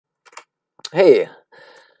Hey,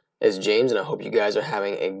 it's James, and I hope you guys are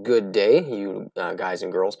having a good day, you guys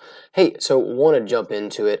and girls. Hey, so want to jump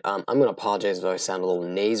into it. I'm going to apologize if I sound a little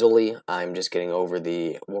nasally. I'm just getting over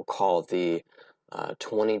we'll call it the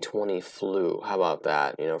 2020 flu. How about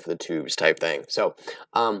that? You know, for the tubes type thing. So,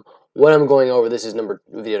 what I'm going over, this is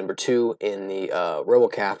video number 2 in the Rebel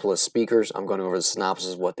Capitalist speakers. I'm going over the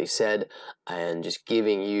synopsis of what they said and just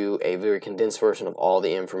giving you a very condensed version of all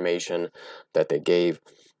the information that they gave.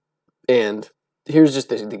 And here's just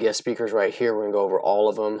the guest speakers right here. We're going to go over all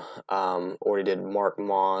of them. Already did Mark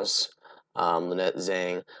Moss, Lynette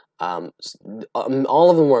Zhang. All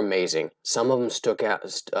of them were amazing. Some of them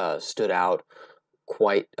stood out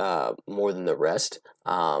quite more than the rest,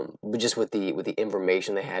 but just with the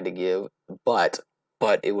information they had to give. But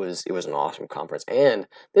it was an awesome conference, and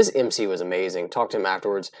this MC was amazing. Talked to him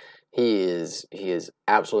afterwards. He is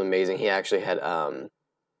absolutely amazing. He actually had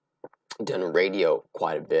done radio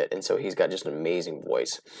quite a bit, and so he's got just an amazing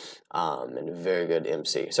voice and a very good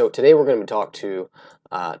MC. So today we're going to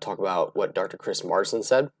talk about what Dr. Chris Martensons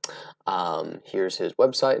said. Here's his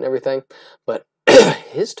website and everything, but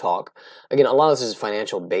his talk, again, a lot of this is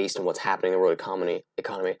financial based on what's happening in the world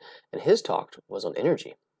economy, and his talk was on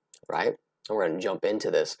energy, right? And we're going to jump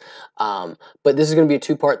into this. But this is going to be a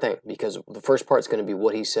two-part thing, because the first part is going to be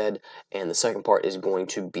what he said, and the second part is going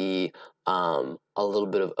to be a little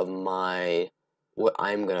bit of what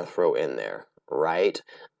I'm going to throw in there, right?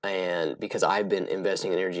 And because I've been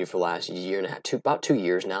investing in energy for the last year and a half, about 2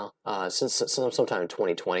 years now, since sometime in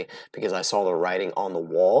 2020, because I saw the writing on the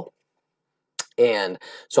wall. And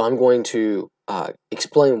so I'm going to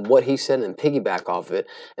explain what he said and piggyback off of it.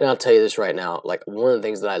 And I'll tell you this right now, like, one of the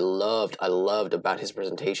things that I loved about his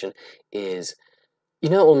presentation is, you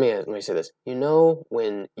know, let me say this. You know,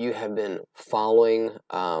 when you have been following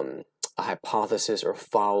a hypothesis or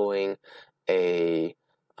following a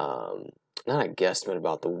not a guesstimate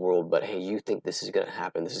about the world, but hey, you think this is going to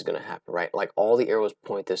happen, right? Like, all the arrows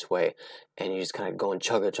point this way, and you just kind of go and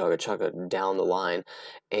chugga down the line,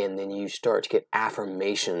 and then you start to get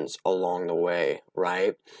affirmations along the way,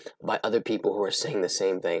 right? By other people who are saying the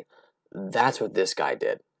same thing. That's what this guy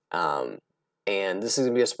did. And this is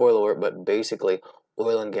going to be a spoiler alert, but basically,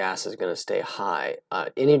 oil and gas is going to stay high.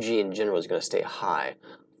 Energy in general is going to stay high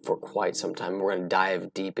for quite some time. We're going to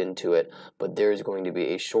dive deep into it, but there's going to be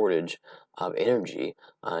a shortage of energy,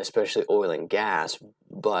 especially oil and gas,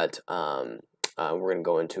 but we're going to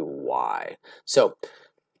go into why. So,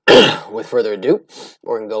 with further ado,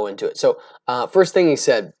 we're going to go into it. So, first thing he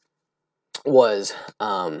said was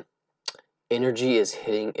energy is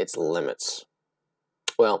hitting its limits.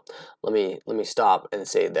 Well, let me stop and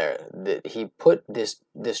say there that he put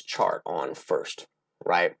this chart on first,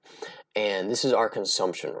 right? And this is our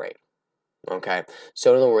consumption rate. Okay,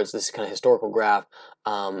 so in other words, this is kind of historical graph.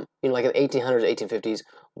 You know, like in the 1800s, 1850s,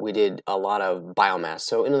 we did a lot of biomass.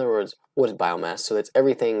 So in other words, what is biomass? So it's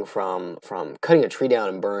everything from cutting a tree down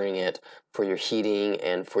and burning it for your heating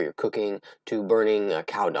and for your cooking, to burning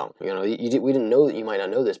cow dung. You know, we didn't know that. You might not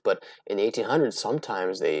know this, but in the 1800s,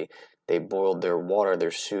 sometimes they boiled their water, their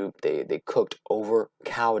soup, they cooked over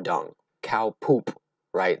cow dung, cow poop,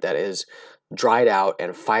 right? That is dried out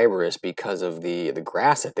and fibrous because of the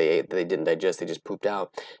grass that they ate that they didn't digest. They just pooped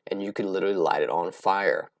out, and you could literally light it on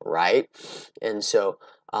fire, right? And so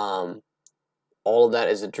all of that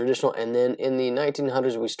is the traditional. And then in the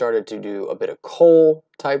 1900s, we started to do a bit of coal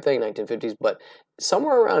type thing, 1950s, but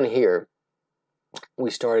somewhere around here,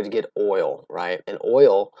 we started to get oil, right? And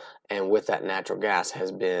oil, and with that natural gas,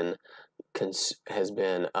 has been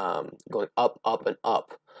going up and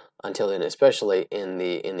up until then, especially in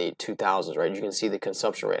the 2000s, right? You can see the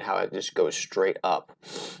consumption rate, how it just goes straight up.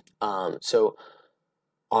 So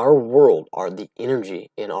the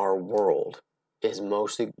energy in our world is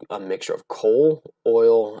mostly a mixture of coal,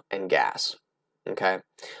 oil, and gas. Okay.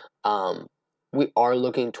 We are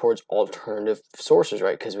looking towards alternative sources,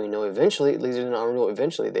 right? Because we know eventually, at least in our world,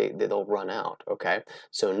 eventually they'll run out. Okay.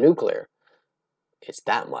 So nuclear, it's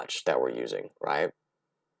that much that we're using, right?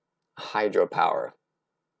 Hydropower,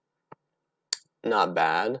 not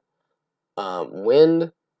bad.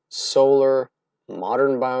 Wind, solar,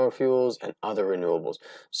 modern biofuels, and other renewables.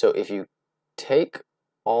 So if you take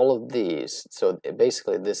all of these, so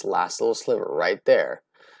basically this last little sliver right there,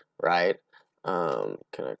 right? Can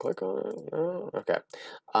I click on it? No? Okay.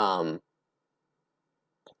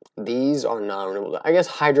 These are non-renewable. I guess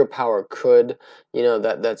hydropower could, you know,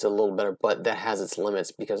 that's a little better, but that has its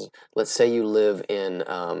limits, because let's say you live in,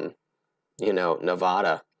 you know,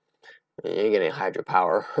 Nevada. You ain't getting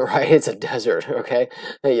hydropower, right? It's a desert, okay?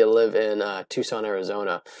 You live in Tucson,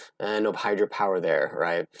 Arizona, and no hydropower there,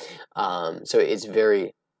 right? So it's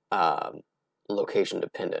very location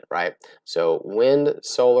dependent, right? So wind,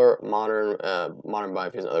 solar, modern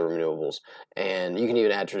biofuels, and other renewables, and you can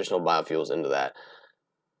even add traditional biofuels into that.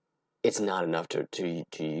 It's not enough to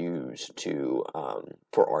use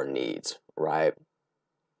for our needs, right?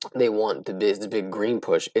 They want this big green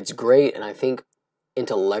push. It's great, and I think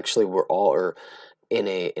intellectually we're all, or in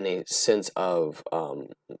a sense of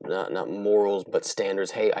not morals but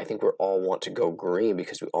standards. Hey, I think we all want to go green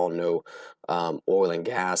because we all know oil and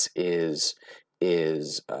gas is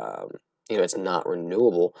it's not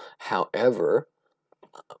renewable. However,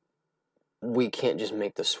 we can't just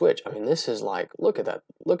make the switch. I mean, this is like, look at that.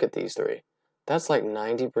 Look at these three. That's like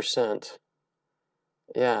 90%,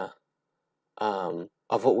 yeah,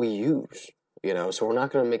 of what we use. So we're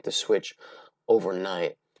not going to make the switch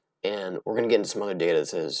overnight. And we're going to get into some other data that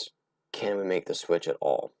says, can we make the switch at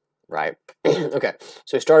all, right? Okay,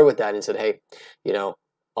 so we started with that and said, hey,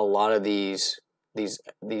 a lot of these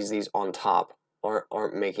on top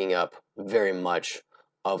aren't making up very much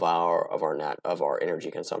of our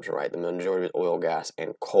energy consumption, right? The majority is oil, gas,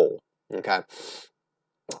 and coal. Okay,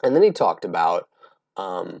 and then he talked about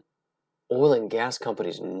oil and gas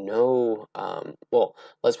companies know. Well,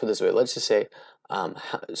 let's put it this way. Let's just say,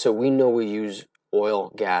 so we know we use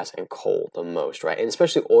oil, gas, and coal the most, right? And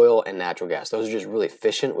especially oil and natural gas. Those are just really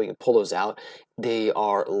efficient. We can pull those out. They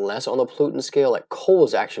are less on the pollutant scale. Like coal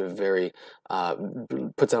is actually very,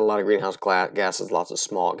 puts out a lot of greenhouse gases, lots of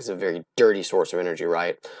smog. It's a very dirty source of energy,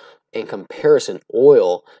 right? In comparison,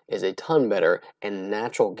 oil is a ton better, and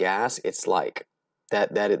natural gas, it's like,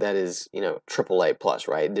 that is, AAA plus,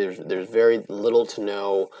 right? There's very little to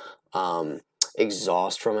no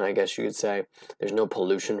exhaust from it, I guess you could say. There's no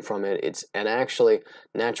pollution from it. And actually,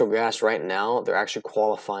 natural gas right now, they're actually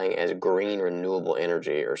qualifying as green renewable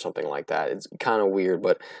energy or something like that. It's kind of weird,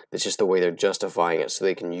 but it's just the way they're justifying it, so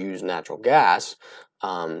they can use natural gas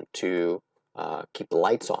to keep the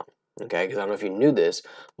lights on. Okay, because I don't know if you knew this,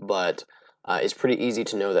 but it's pretty easy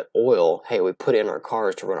to know that oil, hey, we put it in our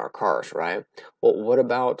cars to run our cars, right? Well, what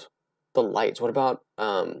about the lights? What about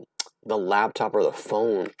the laptop or the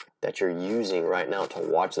phone that you're using right now to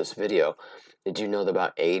watch this video? Did you know that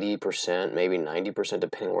about 80%, maybe 90%,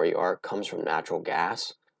 depending where you are, comes from natural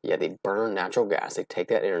gas? Yeah, they burn natural gas. They take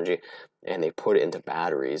that energy and they put it into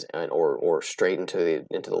batteries or straight into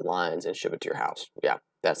the lines and ship it to your house. Yeah,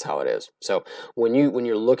 that's how it is. So when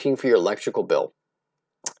you're looking for your electrical bill,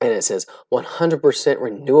 and it says 100%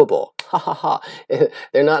 renewable. Ha ha ha.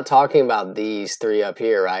 They're not talking about these three up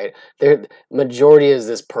here, right? The majority is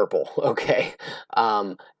this purple, okay?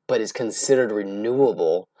 But it's considered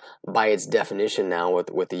renewable by its definition now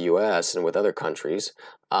with the U.S. and with other countries.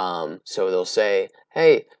 So they'll say,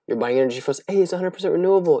 hey, you're buying energy from us. Hey, it's 100%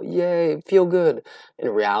 renewable. Yay, feel good. In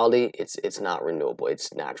reality, it's not renewable.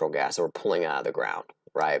 It's natural gas that we're pulling out of the ground,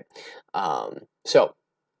 right? So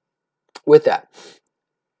with that,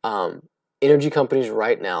 energy companies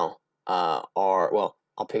right now well,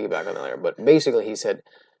 I'll piggyback on that later, but basically he said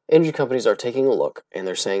energy companies are taking a look and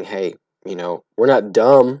they're saying, hey, we're not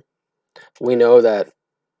dumb. We know that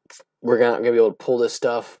we're not going to be able to pull this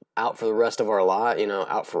stuff out for the rest of our life,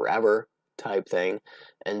 out forever type thing.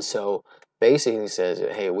 And so basically he says,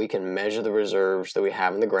 hey, we can measure the reserves that we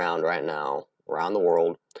have in the ground right now around the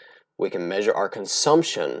world. We can measure our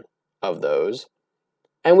consumption of those,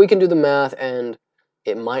 and we can do the math, and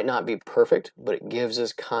it might not be perfect, but it gives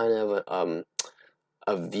us kind of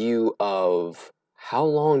a view of how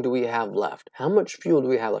long do we have left? How much fuel do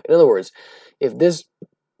we have left? In other words, if this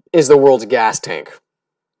is the world's gas tank,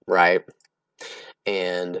 right,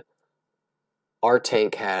 and our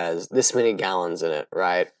tank has this many gallons in it,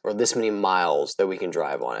 right, or this many miles that we can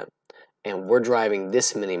drive on it, and we're driving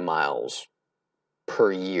this many miles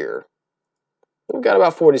per year, we've got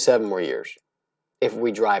about 47 more years if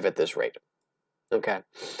we drive at this rate. Okay.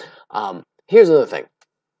 Here's another thing.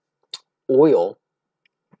 Oil.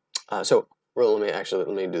 So let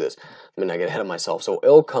me do this. Let me not get ahead of myself. So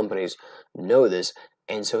oil companies know this,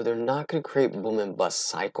 and so they're not going to create boom and bust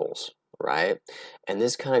cycles, right? And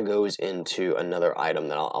this kind of goes into another item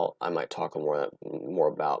that I might talk more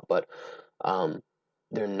about, but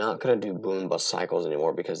they're not going to do boom and bust cycles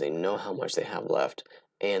anymore because they know how much they have left,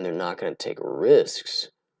 and they're not going to take risks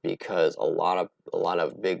because a lot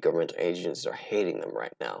of big government agencies are hating them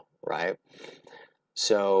right now, right?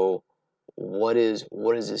 So what does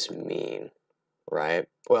this mean, right?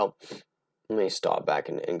 Well, let me stop back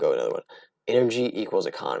and go another one. Energy equals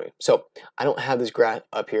economy. So I don't have this graph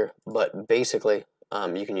up here, but basically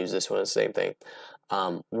you can use this one as the same thing.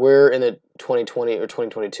 We're in the 2020 or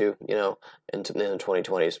 2022, in the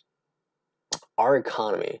 2020s. Our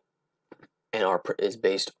economy and is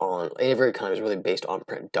based on, every economy is really based on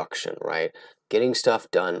production, right? Getting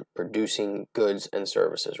stuff done, producing goods and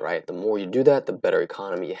services, right? The more you do that, the better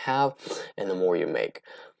economy you have, and the more you make.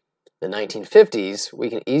 The 1950s, we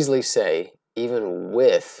can easily say, even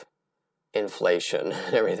with inflation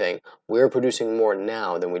and everything, we're producing more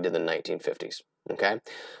now than we did in the 1950s, okay?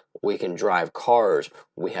 We can drive cars,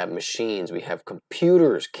 we have machines, we have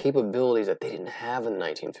computers, capabilities that they didn't have in the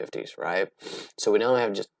 1950s, right? So we not only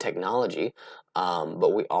have just technology,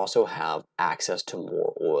 but we also have access to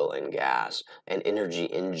more oil and gas and energy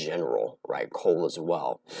in general, right? Coal as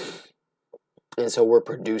well. And so we're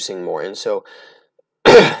producing more. And so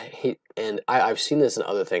I've seen this in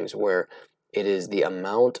other things where it is the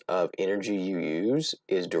amount of energy you use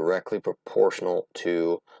is directly proportional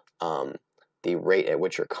to the rate at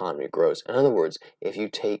which your economy grows. In other words, if you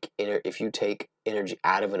take energy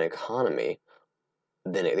out of an economy,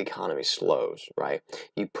 then the economy slows, right?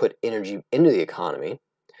 You put energy into the economy,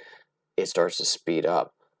 it starts to speed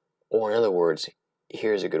up. Or in other words,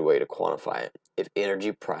 here's a good way to quantify it. If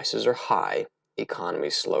energy prices are high,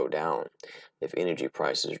 economies slow down. If energy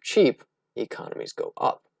prices are cheap, economies go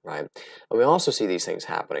up, right? And we also see these things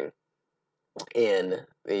happening in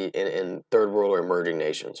third world or emerging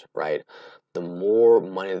nations, right? The more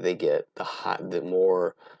money they get, the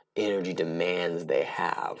more energy demands they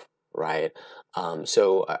have, right?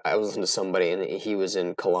 So I was listening to somebody, and he was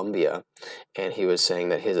in Colombia, and he was saying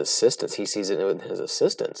that his assistants, he sees it with his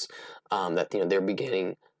assistants, that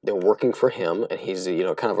they're working for him, and he's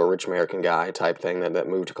kind of a rich American guy type thing that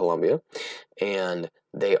moved to Colombia, and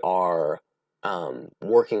they are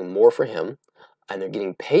working more for him, and they're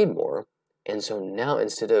getting paid more. And so now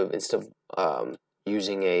instead of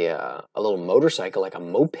using a little motorcycle, like a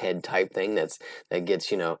moped type thing that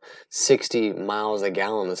gets 60 miles a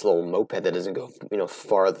gallon, this little moped that doesn't go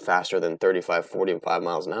far faster than 35, 45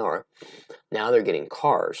 miles an hour, now they're getting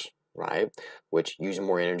cars, right, which use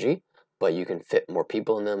more energy, but you can fit more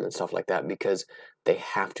people in them and stuff like that because they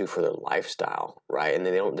have to for their lifestyle, right? And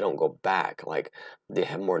they don't go back. Like, they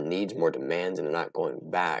have more needs, more demands, and they're not going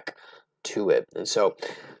back to it. And so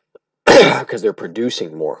because they're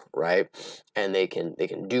producing more, right? And they can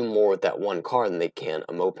do more with that one car than they can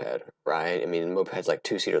a moped, right? I mean, a moped's like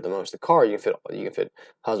two-seater at the most. The car, you can fit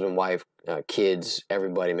husband, wife, kids,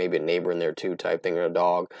 everybody, maybe a neighbor in there too, type thing, or a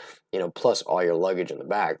dog, plus all your luggage in the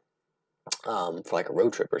back, for like a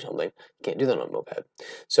road trip or something. You can't do that on a moped.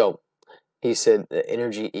 So he said that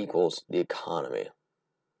energy equals the economy.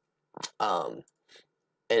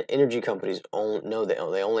 And energy companies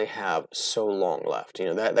they only have so long left.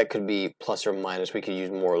 That could be plus or minus. We could use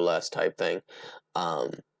more or less type thing.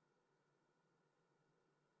 And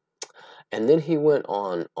then he went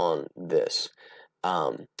on this.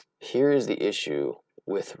 Here is the issue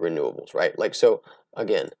with renewables, right? Like, so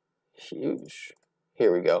again, huge.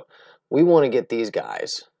 Here we go. We want to get these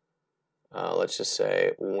guys. Let's just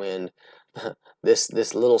say wind.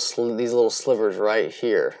 these little slivers right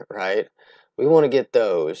here, right? We want to get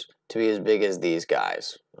those to be as big as these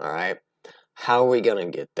guys, all right? How are we going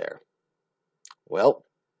to get there? Well,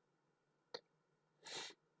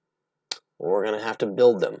 we're going to have to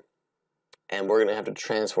build them, and we're going to have to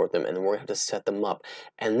transport them, and then we're going to have to set them up.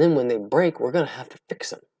 And then when they break, we're going to have to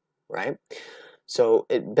fix them, right? So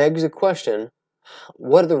it begs the question,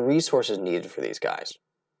 what are the resources needed for these guys,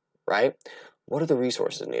 right? What are the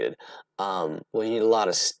resources needed? Well, you need a lot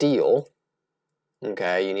of steel.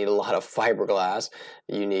 Okay, you need a lot of fiberglass,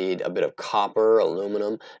 you need a bit of copper,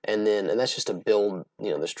 aluminum, and that's just to build,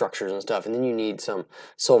 the structures and stuff. And then you need some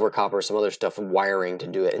silver, copper, some other stuff, wiring to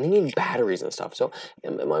do it. And then you need batteries and stuff. So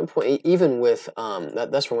at my point, even with,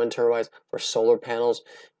 that's for wind turbines, for solar panels,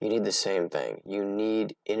 you need the same thing. You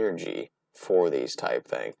need energy for these type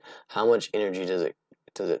thing. How much energy does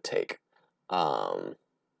it take?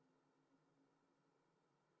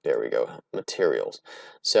 There we go, materials.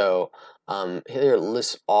 So here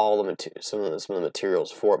lists all the some of the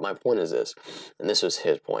materials for it. My point is this, and this was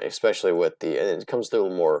his point, especially with and it comes through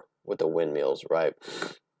more with the windmills, right?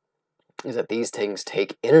 Is that these things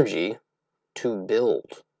take energy to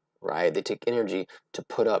build, right? They take energy to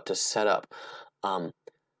put up, to set up. I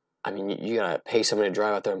mean, you gotta pay somebody to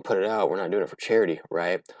drive out there and put it out. We're not doing it for charity,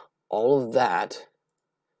 right? All of that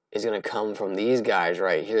is going to come from these guys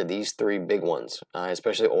right here, these three big ones,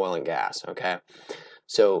 especially oil and gas, okay?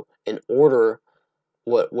 So in order,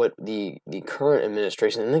 what the current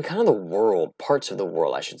administration, and then kind of the world, parts of the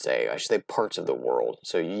world, I should say parts of the world.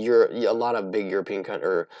 So a lot of big European countries,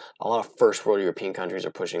 or a lot of first world European countries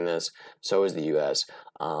are pushing this, so is the U.S.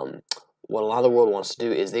 What a lot of the world wants to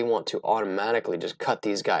do is they want to automatically just cut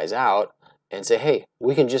these guys out and say, hey,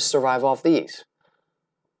 we can just survive off these.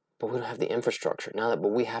 but we don't have the infrastructure now.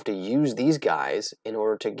 But we have to use these guys in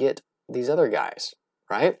order to get these other guys,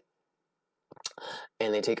 right?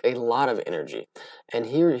 And they take a lot of energy. And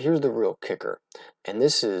here's the real kicker. And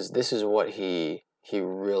this is what he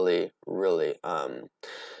really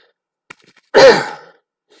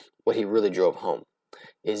what he really drove home,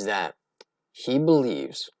 is that he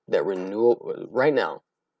believes that right now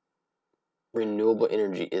renewable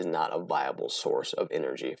energy is not a viable source of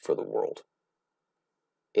energy for the world.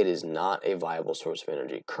 It is not a viable source of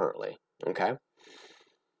energy currently, okay?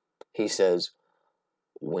 He says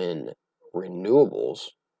when renewables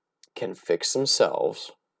can fix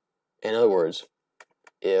themselves, in other words,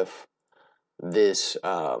 if this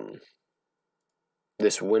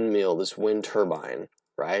this windmill, this wind turbine,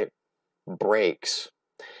 right, breaks,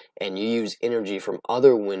 and you use energy from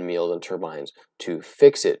other windmills and turbines to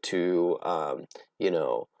fix it, to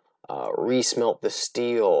re-smelt the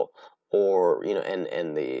steel, or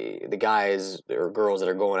and the guys or girls that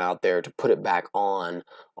are going out there to put it back on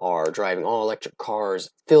are driving all electric cars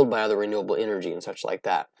filled by other renewable energy and such like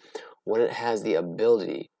that. When it has the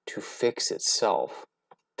ability to fix itself,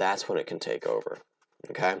 that's when it can take over.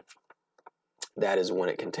 Okay, that is when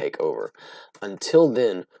it can take over. Until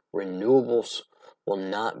then, renewables will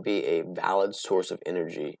not be a valid source of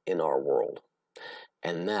energy in our world.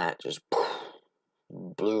 And that just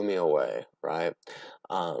blew me away, right?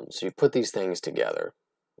 So you put these things together,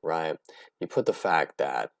 right? You put the fact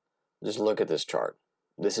that, just look at this chart.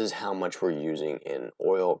 This is how much we're using in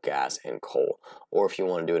oil, gas, and coal. Or if you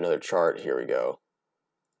want to do another chart, here we go.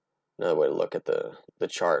 Another way to look at the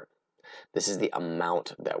chart. This is the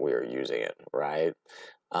amount that we are using it, right?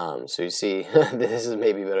 So you see, this is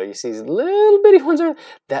maybe better. You see these little bitty ones are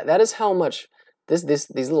that is how much these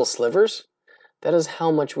little slivers. That is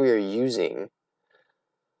how much we are using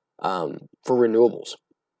for renewables.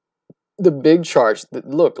 The big charts.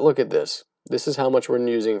 Look at this. This is how much we're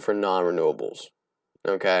using for non-renewables.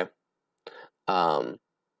 Okay.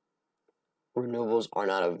 Renewables are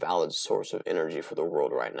not a valid source of energy for the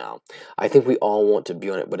world right now. I think we all want to be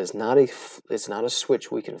on it, but it's not a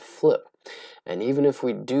switch we can flip. And even if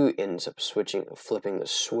we do end up flipping the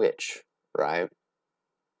switch, right?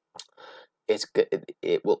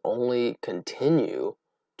 It will only continue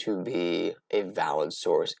to be a valid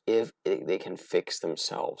source if they can fix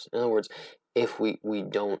themselves. In other words, if we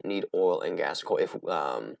don't need oil and gas, coal.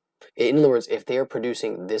 In other words, if they are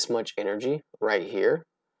producing this much energy right here,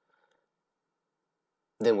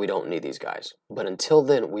 then we don't need these guys. But until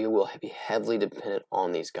then, we will be heavily dependent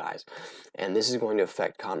on these guys. And this is going to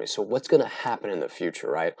affect economy. So what's going to happen in the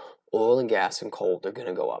future, right? Oil and gas and coal, they're going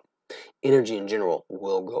to go up. Energy in general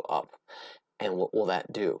will go up. And what will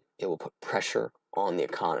that do? It will put pressure on the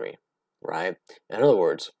economy, right? In other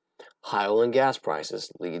words, high oil and gas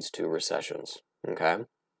prices leads to recessions, okay?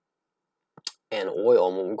 And oil,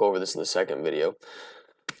 and we'll go over this in the second video.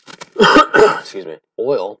 Excuse me.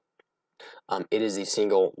 Oil, it is the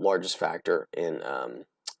single largest factor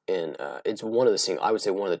it's one of the I would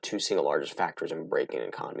say one of the two single largest factors in breaking an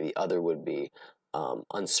economy. The other would be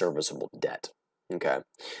unserviceable debt. Okay,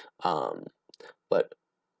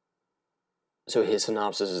 so his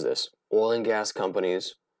synopsis is this: oil and gas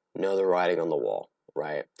companies know the writing on the wall,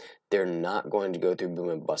 right? They're not going to go through boom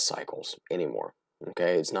and bust cycles anymore.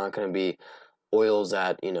 Okay, it's not going to be oil's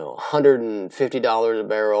at $150 a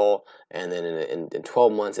barrel, and then in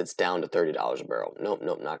 12 months it's down to $30 a barrel. Nope,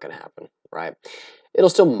 not going to happen, right? It'll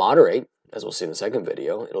still moderate, as we'll see in the second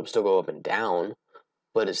video. It'll still go up and down,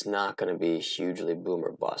 but it's not going to be hugely boom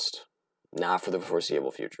or bust, not for the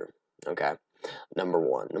foreseeable future. Okay, number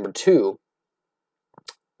one. Number two,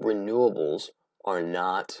 renewables are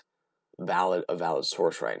not a valid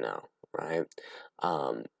source right now, right?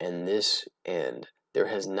 And there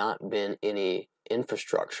has not been any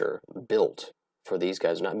infrastructure built for these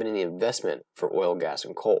guys. There's not been any investment for oil, gas,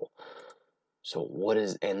 and coal. So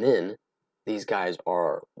and then these guys they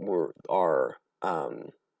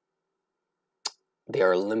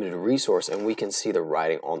are a limited resource, and we can see the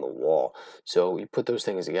writing on the wall. So you put those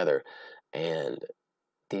things together, and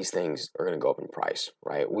these things are going to go up in price,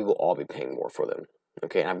 right? We will all be paying more for them.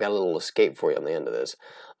 Okay, and I've got a little escape for you on the end of this.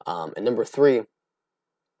 And number three,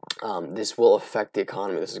 this will affect the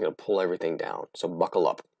economy. This is going to pull everything down. So buckle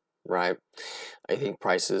up, right? I think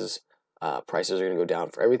prices are going to go down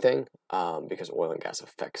for everything because oil and gas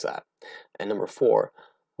affects that. And number four,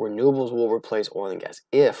 renewables will replace oil and gas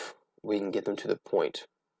if we can get them to the point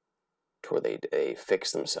to where they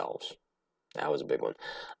fix themselves. That was a big one.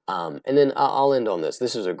 And then I'll end on this.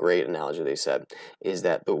 This is a great analogy they said, is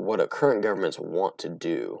that what current governments want to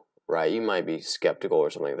do, right? You might be skeptical or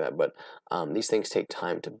something like that, but these things take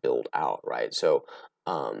time to build out, right? So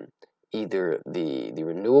either the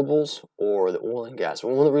renewables or the oil and gas.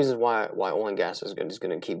 One of the reasons why oil and gas is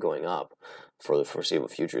going to keep going up for the foreseeable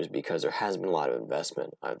future is because there has been a lot of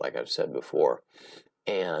investment, like I've said before.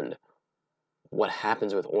 And what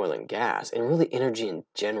happens with oil and gas, and really energy in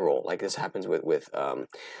general, like this happens with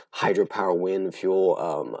hydropower, wind, fuel,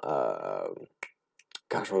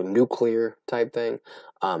 nuclear type thing,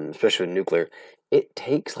 especially with nuclear, it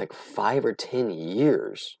takes like 5 or 10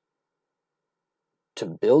 years to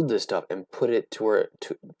build this stuff and put it to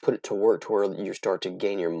work to where you start to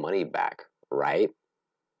gain your money back, right?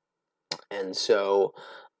 And so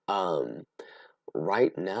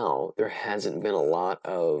right now there hasn't been a lot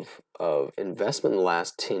of investment in the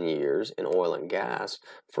last 10 years in oil and gas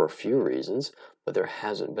for a few reasons, but there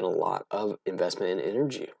hasn't been a lot of investment in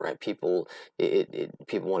energy, right? People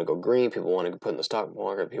want to go green, people want to put in the stock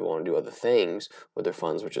market, people want to do other things with their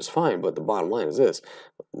funds, which is fine, but the bottom line is this: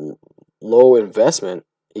 low investment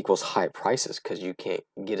equals high prices, because you can't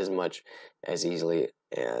get as much as easily,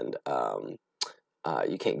 and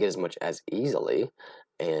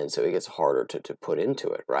and so it gets harder to put into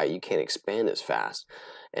it, right? You can't expand as fast.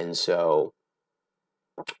 And so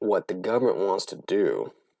what the government wants to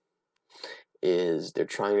do is they're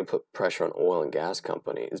trying to put pressure on oil and gas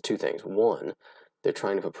companies. Two things. One, they're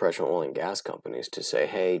trying to put pressure on oil and gas companies to say,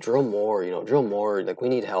 hey, drill more, drill more, like we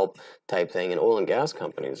need help type thing. And oil and gas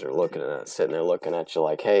companies are sitting there looking at you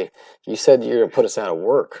like, hey, you said you're going to put us out of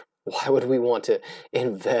work. Why would we want to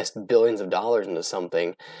invest billions of dollars into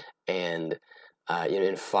something and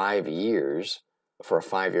in 5 years for a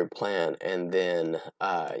 5-year plan, and then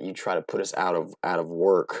you try to put us out of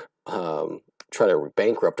work, try to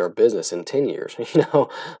bankrupt our business in 10 years?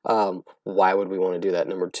 Why would we want to do that?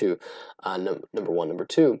 Number one. Number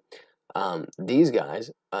two, these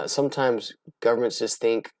guys, sometimes governments just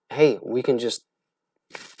think, hey, we can just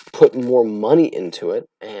put more money into it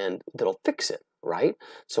and that'll fix it, right?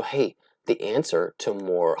 So, hey, the answer to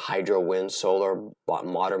more hydro, wind, solar,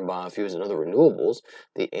 modern biofuels, and other renewables,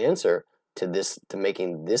 the answer to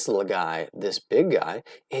making this little guy this big guy,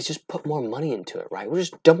 is just put more money into it, right? We'll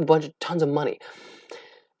just dump tons of money,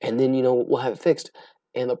 and then we'll have it fixed.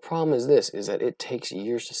 And the problem is this: is that it takes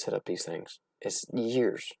years to set up these things. It's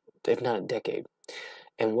years, if not a decade.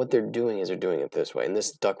 And what they're doing is they're doing it this way, and this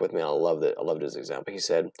stuck with me. I loved his example. He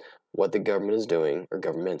said what the government is doing, or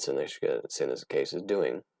governments, and they should say in this case, is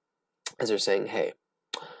doing, is they're saying, hey,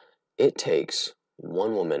 it takes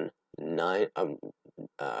one woman,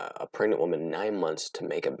 a pregnant woman, 9 months to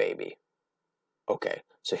make a baby. Okay,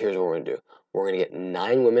 so here's what we're going to do. We're going to get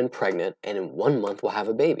 9 women pregnant, and in 1 month we'll have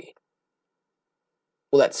a baby.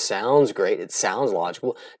 Well, that sounds great. It sounds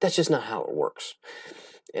logical. That's just not how it works.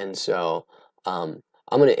 And so I'm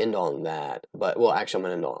going to end on that. But, well, actually, I'm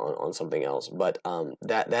going to end on something else. But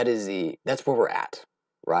that's where we're at,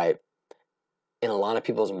 right? In a lot of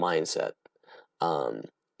people's mindset,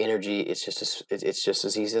 energy, it's just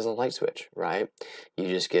as easy as a light switch, right? You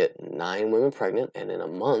just get 9 women pregnant, and in a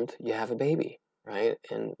month you have a baby, right?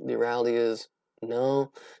 And the reality is,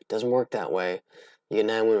 no, it doesn't work that way. You get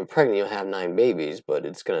 9 women pregnant, you'll have 9 babies, but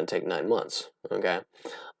it's going to take 9 months, okay?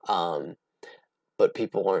 But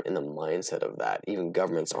people aren't in the mindset of that. Even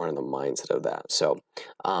governments aren't in the mindset of that. So,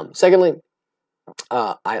 secondly,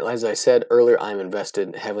 as I said earlier, I'm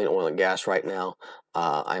invested heavily in oil and gas right now.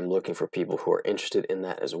 I'm looking for people who are interested in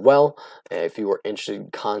that as well. If you are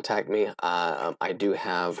interested, contact me. I do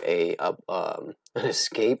have an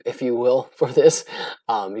escape, if you will, for this,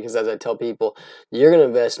 because as I tell people, you're going to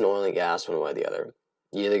invest in oil and gas one way or the other.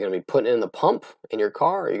 You're either going to be putting it in the pump in your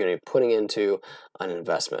car, or you're going to be putting into an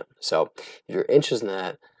investment. So if you're interested in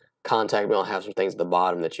that, contact me. I'll have some things at the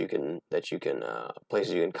bottom that you can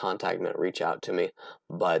places you can contact me and reach out to me.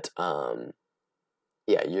 But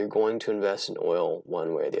yeah, you're going to invest in oil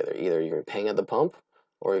one way or the other. Either you're paying at the pump,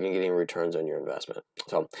 or you're getting returns on your investment.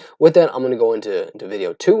 So with that, I'm going to go into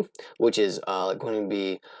video 2, which is going to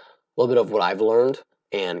be a little bit of what I've learned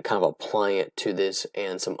and kind of applying it to this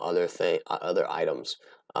and some other items,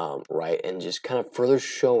 right? And just kind of further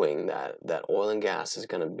showing that oil and gas is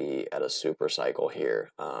going to be at a super cycle here,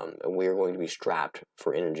 and we are going to be strapped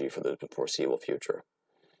for energy for the foreseeable future.